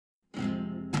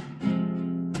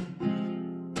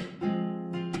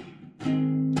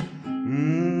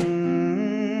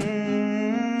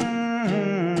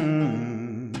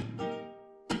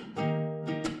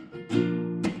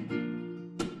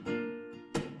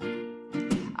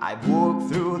I walk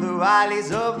through the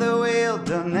valleys of the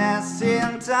wilderness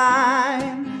in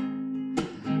time,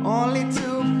 only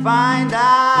to find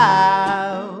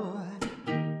out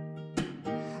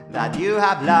that you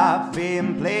have love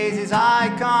in places I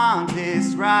can't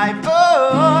describe.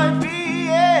 Oh,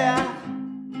 yeah,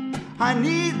 I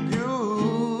need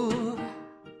you.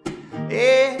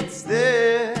 It's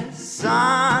the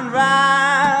sunrise.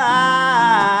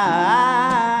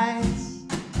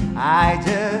 I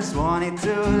just wanted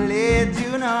to let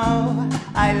you know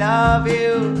I love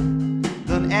you.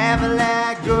 Don't ever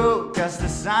let go, 'cause the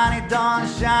sun it don't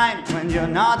shine when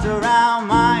you're not around.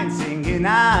 Mine singing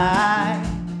I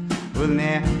will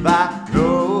never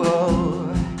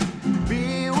grow,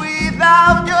 be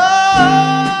without you.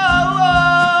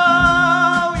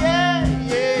 Yeah,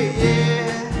 yeah, yeah,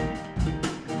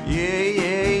 yeah,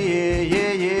 yeah, yeah,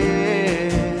 yeah,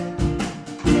 yeah.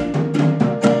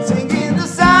 Singing the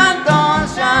sun don't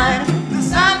shine, the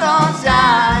sun don't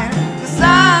shine, the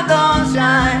sun don't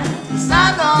shine, the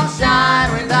sun don't shine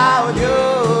without you,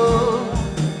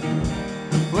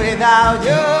 without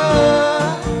you.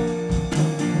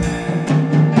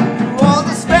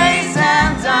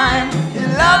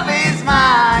 Love is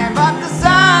mine, but the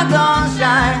sun don't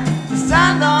shine, the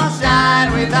sun don't shine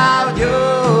without you,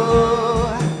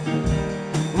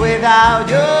 without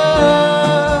you.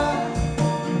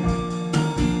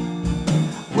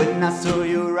 When I saw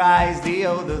your eyes the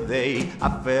other day, I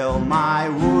felt my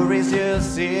worries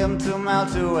just seem to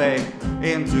melt away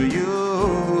into you,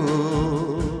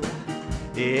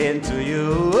 into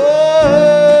you.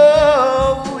 Oh,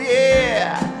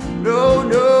 yeah, no,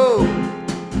 no.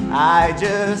 I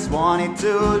just wanted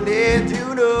to let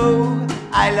you know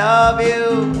I love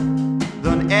you.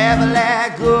 Don't ever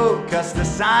let go, 'cause the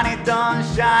sun it don't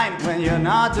shine when you're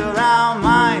not around.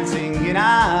 Mine singing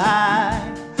I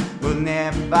will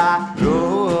never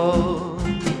grow,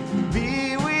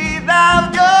 be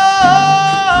without you.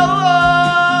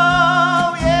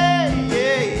 Yeah,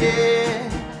 yeah, yeah,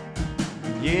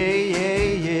 yeah, yeah,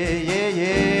 yeah, yeah,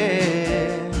 yeah.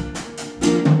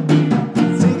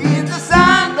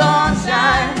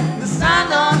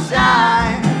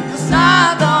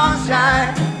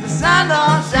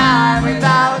 Don't shine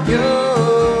without you,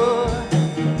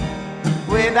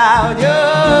 without you.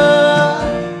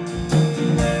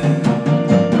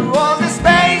 Through all the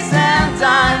space and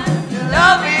time, your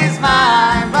love is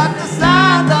mine, but the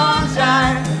sun don't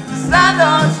shine, the sun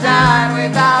don't shine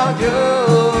without you,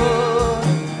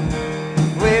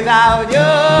 without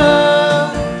you.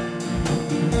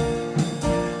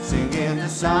 Singing the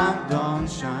sun don't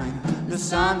shine, the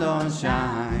sun don't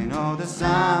shine, oh the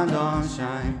sun don't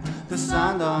shine, the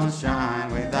sun don't shine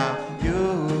without